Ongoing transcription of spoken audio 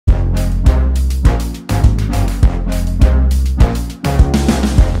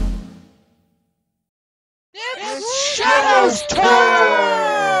It's time!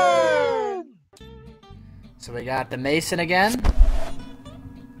 So we got the Mason again.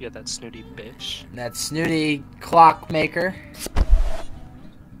 You got that snooty bitch. That snooty clockmaker.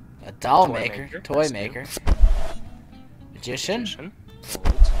 A doll maker. Toy maker. Magician.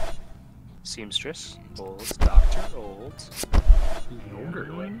 Old. Seamstress. Old. Doctor. Old.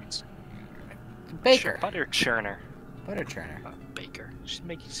 Yogurt. Baker. Butter churner. Butter churner. Baker. She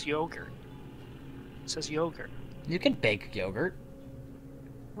makes yogurt. It says yogurt. You can bake yogurt.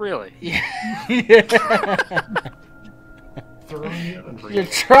 Really? Yeah. You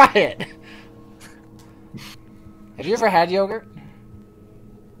try it. Have you ever had yogurt?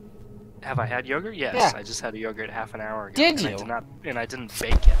 Have I had yogurt? Yes. Yeah. I just had a yogurt half an hour ago. Did you? I didn't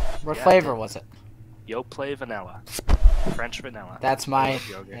bake it. What flavor was it? Yoplait vanilla. French vanilla. That's my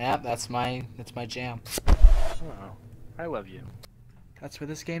yogurt. yeah. That's my jam. Oh, I love you. That's where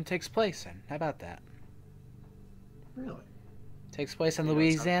this game takes place in. How about that? Really? Takes place in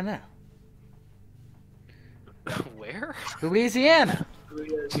Louisiana. Where? Louisiana.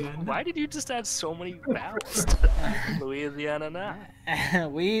 Why did you just add so many vowels to Louisiana now?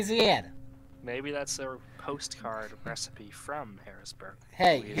 Louisiana. Maybe that's a postcard recipe from Harrisburg.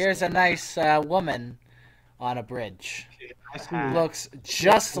 Hey, Louisiana. here's a nice woman on a bridge. Looks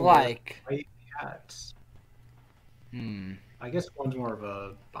just like. White hats. I guess one's more of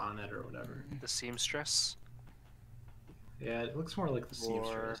a bonnet or whatever. The seamstress. Yeah, it looks more like the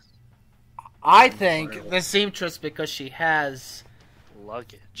seamstress. I think the seamstress because she has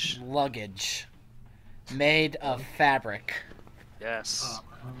luggage made of fabric. Yes.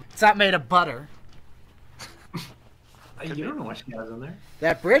 It's not made of butter. You don't know what she has in there.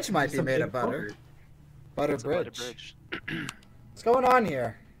 That bridge might be made of butter. Butter bridge. What's going on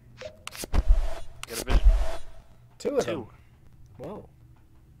here? Get a vision. Two of them. Whoa.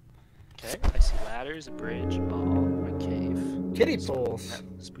 Okay, I see ladders, a bridge, a ball, a cave. Kiddie pools.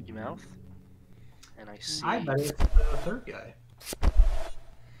 Spooky mouth. And I see... I bet it's the third guy.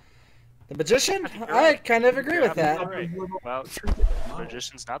 The magician? I kind of agree with that. Right. Well, the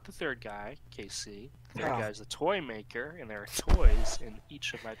magician's not the third guy, KC. The third guy's the toy maker, and there are toys in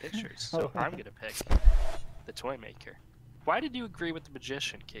each of my pictures. So I'm going to pick the toy maker. Why did you agree with the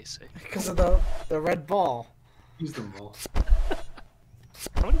magician, KC? Because of the red ball. Use them all.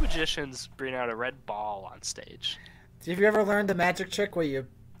 How many magicians bring out a red ball on stage? Have you ever learned the magic trick where you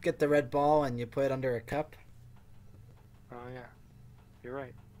get the red ball and you put it under a cup? Oh, yeah. You're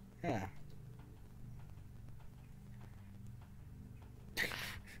right. Yeah. I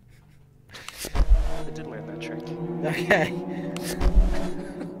did learn that trick. Okay.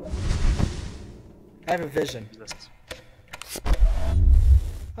 I have a vision.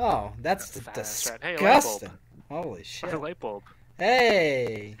 Oh, that's disgusting. Right. Hey, light bulb. Holy shit. A light bulb.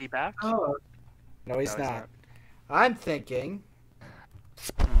 Hey! Is he back? Oh. No, he's not. I'm thinking...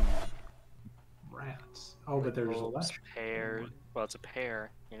 Rats. Oh, but there's a pair. Well, it's a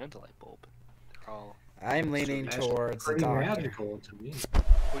pear and a light bulb. They're all... I'm leaning towards the doctor. Magical to me.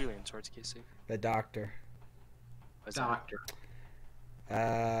 What are you leaning towards, Casey? The doctor. What's Doctor.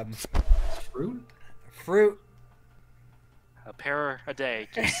 Fruit? A pear a day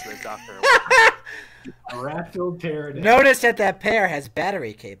keeps the doctor away. A rat-filled pear a day. Notice that pear has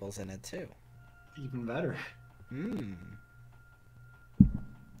battery cables in it, too. Even better.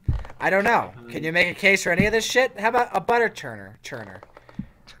 I don't know. Can you make a case for any of this shit? How about a butter churner?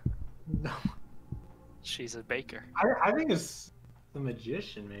 No. She's a baker. I think it's the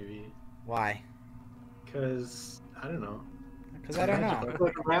magician, maybe. Why? Because, I don't know. Because I don't know.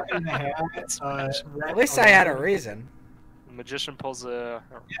 Like a rat in the hat. At least I had a reason. The magician pulls a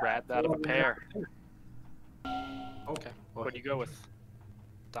rat out of a pear. Okay. What do you go with?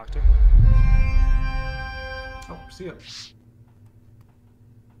 Doctor? Oh, see ya.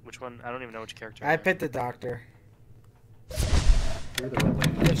 Which one? I don't even know which character. I picked the doctor. You're the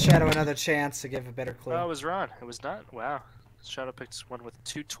red lady. Give Shadow another chance to give a better clue. Oh, I was wrong. It was not. Wow. Shadow picked one with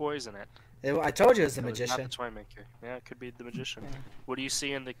 2 toys in it. I told you it was the It was magician. not the toy maker. Yeah, it could be the magician. What do you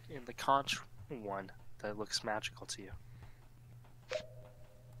see in the conch one that looks magical to you?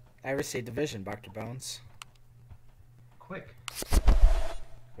 I received a vision, Dr. Bones. Quick.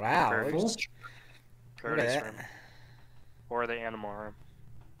 Wow. Paradise room. Or the animal room.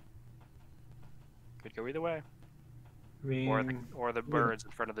 Could go either way. I mean, Or the birds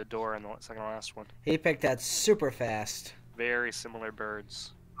in front of the door in the second last one. He picked that super fast. Very similar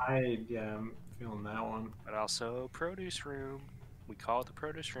birds. I'm feeling that one. But also produce room. We call it the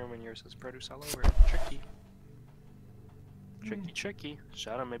produce room, and yours says produce all over it. Tricky. Tricky.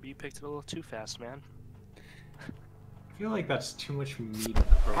 Shadow, maybe you picked it a little too fast, man. feel like that's too much meat in the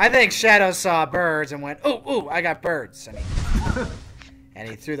program. I think Shadow saw birds and went, ooh, I got birds. And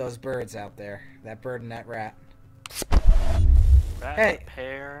he threw those birds out there. That bird and that rat. Hey,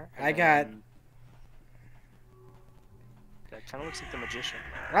 pear. I got... That kind of looks like the magician.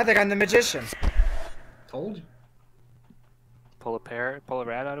 I think I'm the magician. Told you. Pull a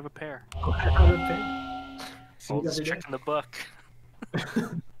rat out of a pear. Out of a pig. Oldest trick in the book.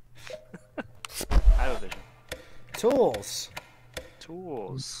 I have a vision. Tools.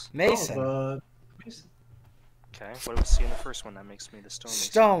 Mason. Mason. Okay, what do we see in the first one that makes me the stone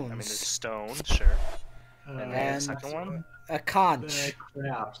mason? Stones. I mean, there's stone, sure. And then the second one? A conch.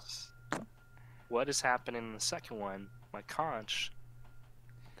 Craps. What is happening in the second one? My conch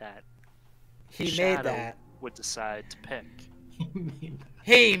that He Shadow made that. would decide to pick.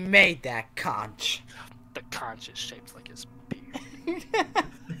 He made that conch. The conch is shaped like his beard.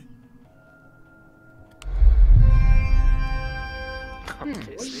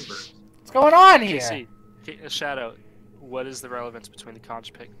 Okay, What's going on here? see, Shadow, what is the relevance between the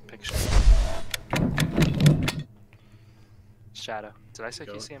conch picture? Shadow. Did I say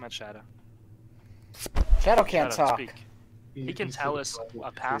KC? I meant Shadow. Shadow can't Shadow, talk. speak. He can tell us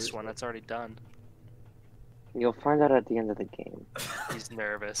a past one that's already done. You'll find out at the end of the game. He's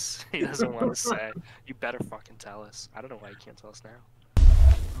nervous. He doesn't want to say. You better fucking tell us. I don't know why you can't tell us now.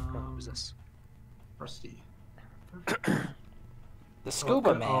 Who's this? Rusty. The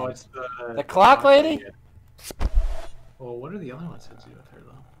scuba man. Oh, it's the clock lady? Well, what are the other ones that do with her,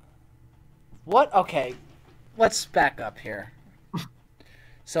 though? What? Okay. Let's back up here.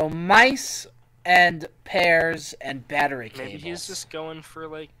 So, mice and pears and battery cables. Maybe he's just going for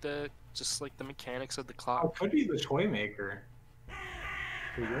like the mechanics of the clock. Oh, it could be the toy maker.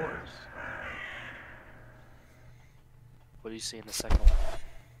 For yours. What do you see in the second one?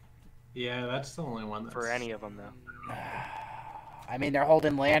 Yeah, that's the only one that's... For any of them, though. I mean, they're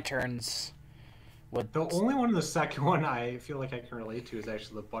holding lanterns. With... The only one in the second one I feel like I can relate to is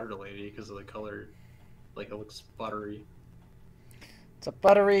actually the butter lady because of the color. Like, it looks buttery. It's a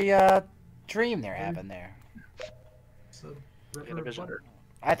buttery dream they're having there. It's a river of butter.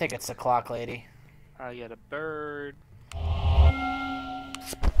 I think it's the clock lady. I get a bird.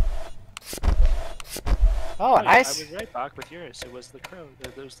 Oh, nice. I was right, Bach, with yours. It was the crow.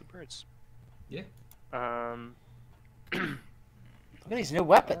 Those the birds. Yeah. Look at these new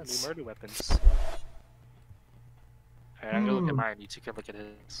weapons. New murder weapons. Alright, I'm gonna look at mine. You two can look at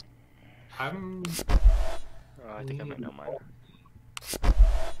his. I'm... Oh, I think I might know mine.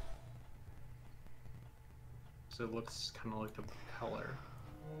 So it looks kind of like the propeller.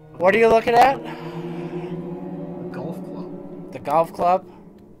 What are you looking at? The golf club. The golf club?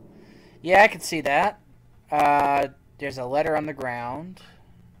 Yeah, I can see that. There's a letter on the ground.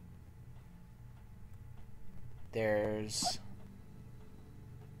 There's...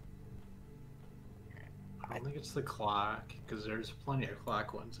 I don't think it's the clock, because there's plenty of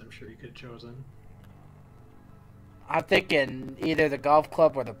clock ones I'm sure you could have chosen. I'm thinking either the golf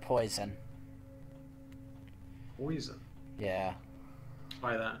club or the poison. Poison? Yeah.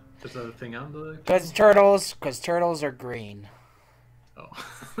 Why that? Is that a thing on the... Because turtles are green. Oh.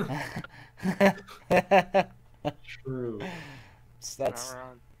 True. So that's...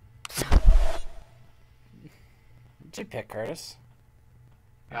 What'd you pick, Curtis?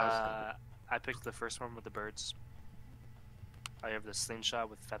 I picked the first one with the birds. I have the slingshot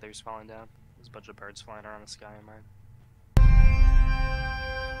with feathers falling down. There's a bunch of birds flying around the sky in mine.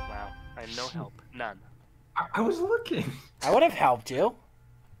 Wow. I had no help. None. I was looking. I would have helped you.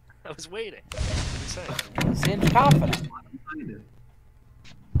 I was waiting. What you seemed confident.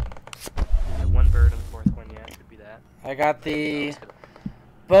 One bird in the fourth one, yeah, could be that. I got the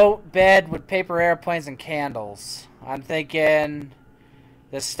boat bed with paper airplanes and candles. I'm thinking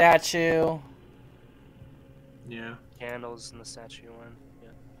the statue. Yeah. Candles in the statue one.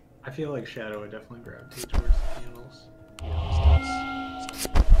 Yeah. I feel like Shadow would definitely gravitate towards the candles. Yeah, those does.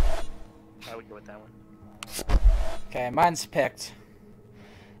 I would go with that one. Okay, mine's picked.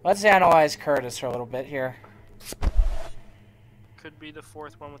 Let's analyze Curtis for a little bit here. Could be the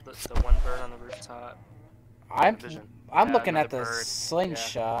fourth one with the one bird on the rooftop. I'm looking at the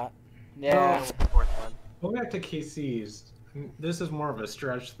slingshot. Yeah. Fourth one. Going back to KC's, this is more of a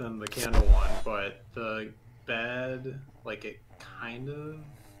stretch than the candle one, but the bed, like, it kind of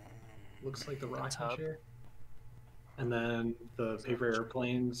looks like the rocking chair. And then the paper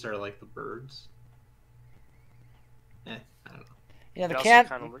airplanes are like the birds. I don't know. Yeah,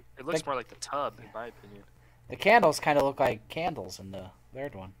 it looks more like the tub, in my opinion. The candles kind of look like candles in the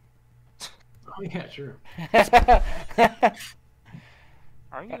third one. Oh yeah, true.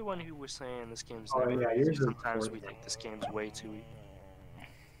 Aren't you the one who was saying this game's Oh, never yeah, easy? yours is Sometimes fourth we think this game's way too easy.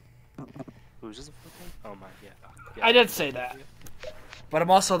 Who's this the fourth one? Oh my, yeah. Yeah. I did say that. But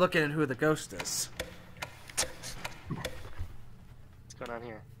I'm also looking at who the ghost is. What's going on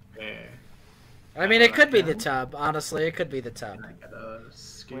here? Yeah. I mean, it could be the tub. Honestly, it could be the tub. I got a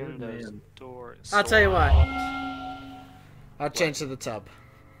scared Windows, man. doors. I'll tell you what. I'll change to the tub.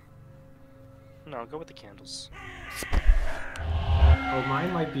 No, go with the candles. Oh,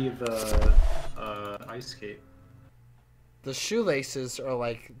 mine might be the ice skate. The shoelaces are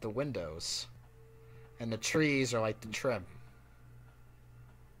like the windows. And the trees are like the trim.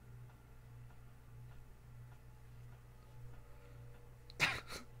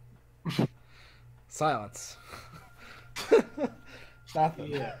 Silence.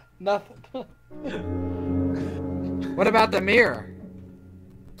 Nothing. Yeah. Nothing. What about the mirror?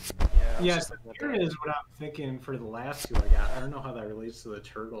 Yes, here is what I'm thinking for the last two I got. I don't know how that relates to the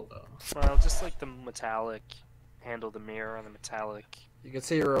turtle, though. Well, just like the metallic handle, the mirror on the metallic. You can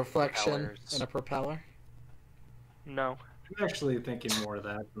see your reflection Propellers. in a propeller. No. I'm actually thinking more of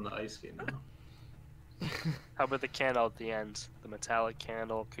that than the ice skate now. How about the candle at the end? The metallic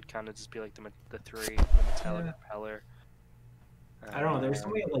candle could kind of just be like the three, the metallic propeller. I don't know. There's so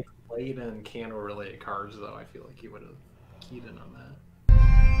many like light and candle related cards, though. I feel like he would have keyed in on that.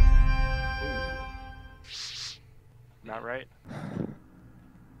 Not right.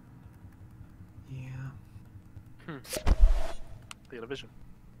 Yeah. They got a vision.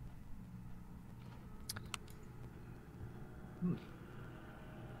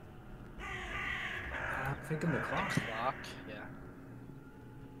 I'm thinking the clock. Clock, yeah.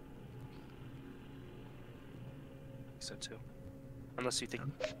 So too. Unless you think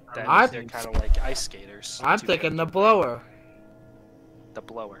that they're kind of like ice skaters. I'm thinking the blower. The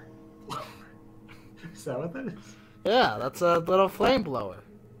blower. Is that what that is? Yeah, that's a little flame blower.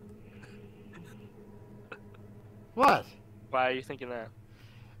 What? Why are you thinking that?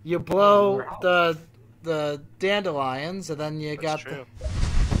 You blow the dandelions, and then you That's got true.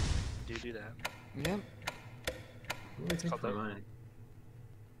 You do that. the. Yep. What do you think called for that. mine?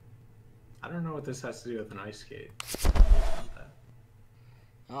 I don't know what this has to do with an ice skate.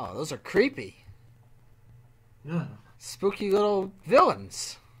 Oh, those are creepy. No. Spooky little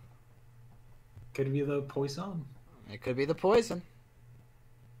villains. Could be the poison. It could be the poison.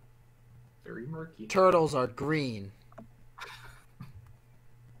 Very murky. Turtles are green.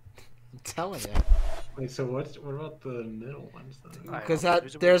 I'm telling you. Wait, so what about the middle ones then? Because I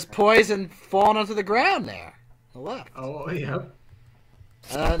don't know. there's poison falling onto the ground there. On the left. Oh, yeah.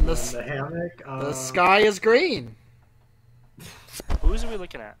 And And the hammock. the sky is green. Who's are we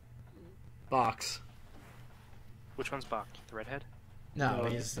looking at? Box. Which one's Bach? The redhead? No,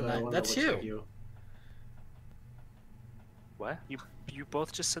 it's he's the not. one That's that looks you. like What? You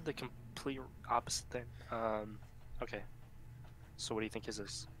both just said the complete opposite thing. Okay. So what do you think is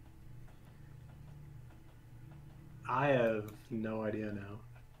this? I have no idea now.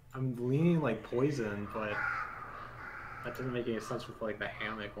 I'm leaning like poison, but that doesn't make any sense with like the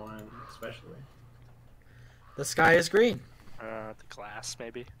hammock one, especially. The sky is green. The glass,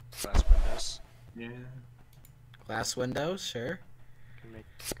 maybe? Glass windows. Yeah. Glass windows, sure. Can make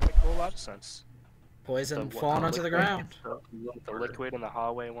a whole lot of sense. Poison The falling onto the ground. The liquid in the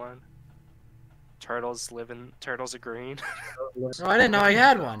hallway one. Turtles are green. Oh, I didn't know I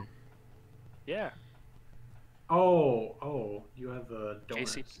had one. Yeah. Oh, you have the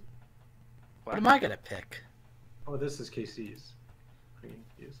donuts. Casey. What am I gonna pick? Oh, this is KC's. I mean,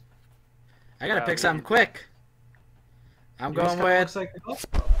 yes. I gotta Yeah, pick we- something quick. I'm Yours going kinda with. looks like the golf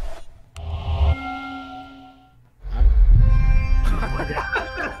club.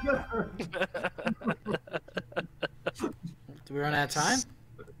 Do we run out of time?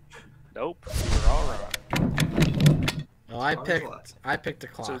 Nope. We're all wrong. Well, I picked the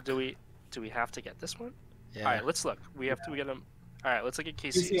clock. So do we have to get this one? Yeah. All right, let's look. We have to get them. All right, let's look at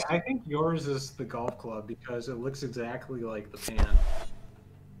Casey's. See, I think yours is the golf club because it looks exactly like the pan.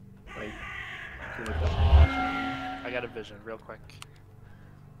 Like, if you look up the I got a vision real quick.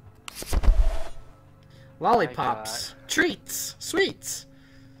 Lollipops, treats, sweets.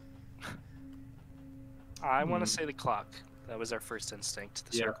 I want to say the clock. That was our first instinct.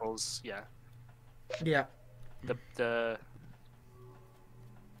 The Yeah. circles, yeah. Yeah. The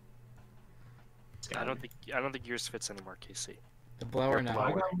It's I don't think yours fits anymore, Casey. The blower I now.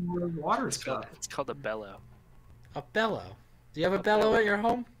 got more water It's called, stuff. it's called a bellow. A bellow. Do you have a A bellow bellow. at your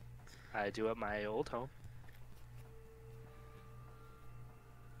home? I do at my old home.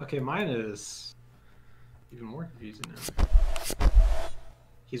 Okay, mine is even more confusing now.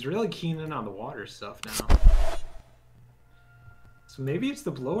 He's really keen in on the water stuff now. So maybe it's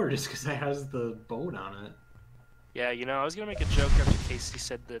the blower just because it has the boat on it. Yeah, you know, I was gonna make a joke after Casey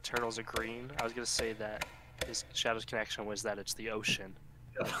said the turtles are green. I was gonna say that his Shadow's connection was that it's the ocean.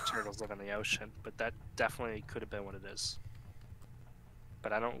 The turtles live in the ocean, but that definitely could have been what it is.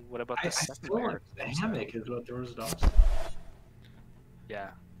 But I don't. What about the second layer? The hammock is what throws it off.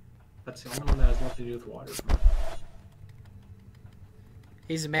 Yeah. That's the only one that has nothing to do with water.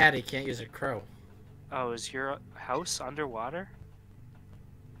 He's mad he can't use a crow. Oh, is your house underwater?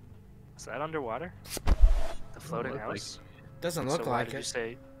 Is that underwater? The floating house? Doesn't look so like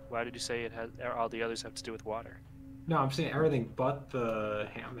why did you say it has all the others have to do with water? No, I'm saying everything but the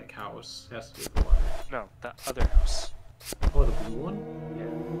hammock house has to do with water. No, the other house. Oh, the blue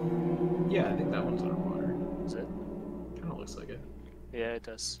one? Yeah, I think that one's underwater. Is it? Kind of looks like it. Yeah, it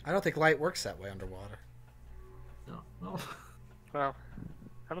does. I don't think light works that way underwater. No. No. Well,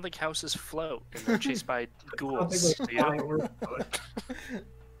 I don't think houses float and they're chased by I don't ghouls. think Do you? light works, but-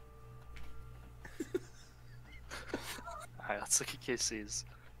 Alright, let's look at Casey's.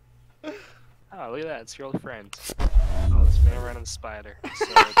 Oh, look at that. It's your old friend. Oh, it's Man around on the spider. So,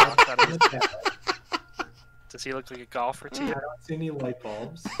 does he look like a golfer to I you? don't see any light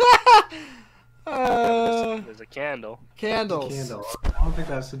bulbs. There's a candle. Candles. Candle. I don't think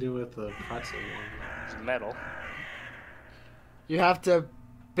that has to do with the pretzel one. There's metal. You have to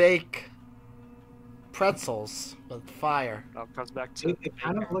bake pretzels with fire. It all comes back to It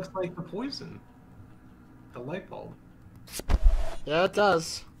kind of looks like the poison. The light bulb. Yeah, it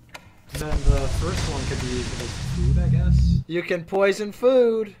does. And then the first one could be like food, I guess. You can poison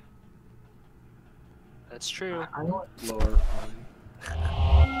food. That's true. I want lower fun.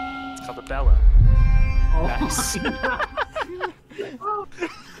 It's called the bellow. Oh, Nice. oh.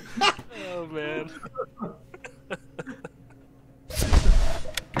 Oh man.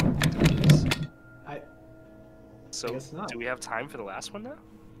 So, guess not. do we have time for the last one now?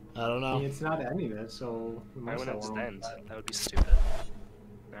 I don't I mean, know. it's not ending it, so we Why must wouldn't it have just one. end? That would be stupid.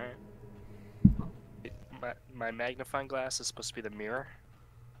 Alright. My magnifying glass is supposed to be the mirror,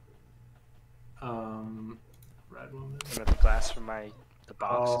 Red one. and then the glass from the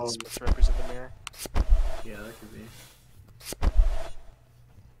box Oh. is supposed to represent the mirror. Yeah, that could be.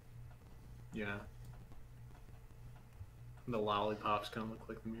 Yeah. The lollipops kind of look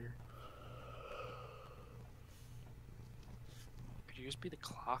like the mirror. Could yours be the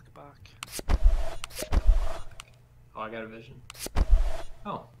clock box? Oh, I got a vision.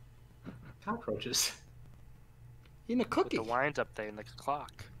 Oh. Cockroaches. Eating a With cookie. the wind up thing, like a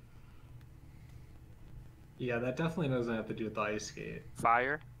clock. Yeah, that definitely doesn't have to do with the ice skate.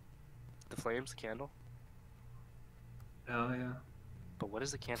 Fire. The flames, the candle. Oh, yeah. But what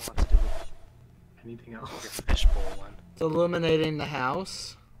does the candle have to do with Anything your else? fishbowl one? It's illuminating the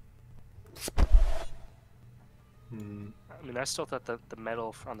house. Hmm. I mean, I still thought that the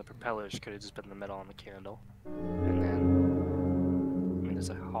metal on the propellers could have just been the metal on the candle. And then, I mean, there's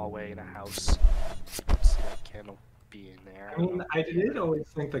a hallway in a house. You can see that candle being there. I mean, I did always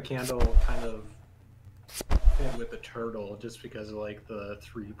think the candle kind of fit with the turtle just because of, like, the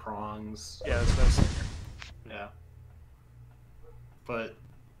 3 prongs. Yeah, that's what I was saying. Yeah. But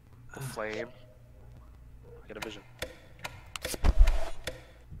The flame. I got a vision.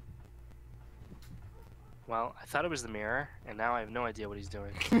 Well, I thought it was the mirror, and now I have no idea what he's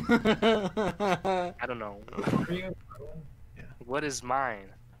doing. I don't know. What is mine?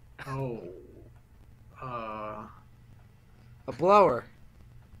 oh, A blower.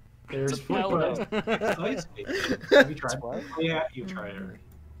 there's It's a bellow. ice skate. Have you tried? What? Oh, yeah, you tried it.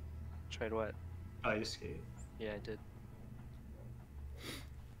 Tried what? Ice skate. Yeah, I did.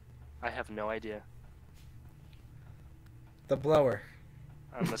 I have no idea. The blower.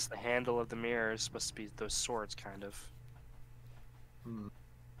 Unless the handle of the mirror is supposed to be those swords, kind of. Hmm.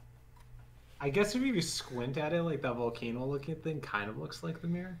 I guess if you squint at it, like that volcano-looking thing kind of looks like the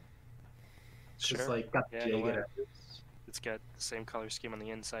mirror. It's Sure. just like got Yeah, in a jagged way. edges. It's got the same color scheme on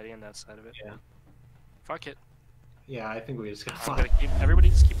the inside and outside of it. Yeah. Fuck it. Yeah, I think we just got. I'm gonna keep. Everybody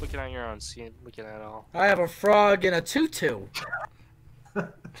just keep looking at your own. Looking at it all. I have a frog in a tutu.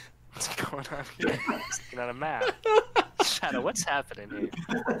 What's going on here? Just looking at a map. Shadow, what's happening here?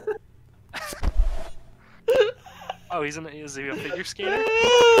 Oh, is he a figure skater?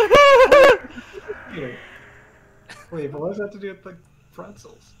 Wait, but what does that have to do with the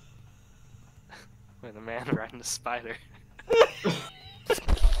pretzels? Wait, the man riding a spider.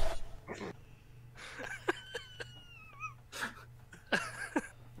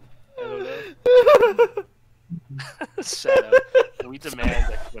 I don't know. Shadow, we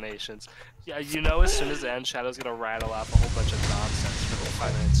demand explanations. Yeah, you know, as soon as it ends, Shadow's gonna rattle off a whole bunch of nonsense for the whole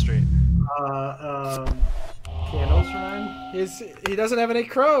 5 minute street. Candles for mine? He doesn't have any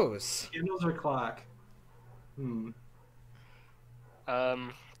crows. Candles or clock?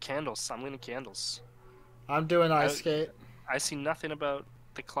 Candles. I'm gonna candles. I'm doing ice skate. I see nothing about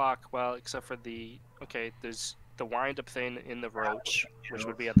the clock, well, except for there's the wind-up thing in the roach, which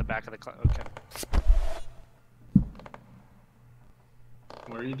would be at the back of the clock. Okay.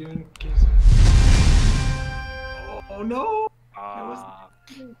 What are you doing, Casey? Oh no! Huh.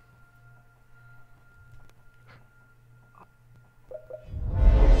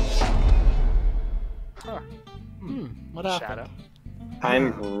 What happened? Shadow.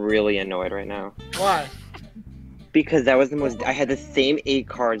 I'm really annoyed right now. Why? Because that was the most. I had the same 8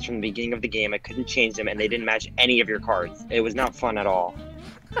 cards from the beginning of the game. I couldn't change them, and they didn't match any of your cards. It was not fun at all.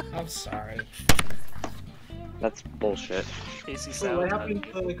 I'm sorry. That's bullshit. Casey So what happened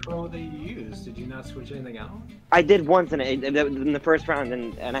to the crow that you used? Did you not switch anything out? I did once in the first round,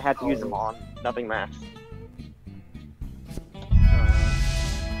 and I had to use them on. Nothing matched.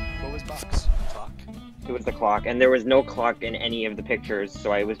 What was box? Clock? It was the clock, and there was no clock in any of the pictures,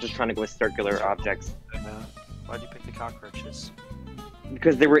 so I was just trying to go with circular objects. Why'd you pick the cockroaches?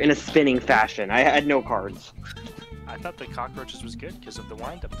 Because they were in a spinning fashion. I had no cards. I thought the cockroaches was good because of the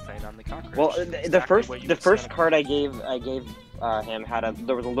wind-up thing on the cockroach. Well, the first card I gave him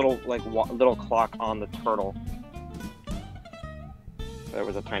there was a little little clock on the turtle. There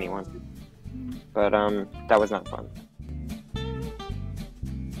was a tiny one, but that was not fun.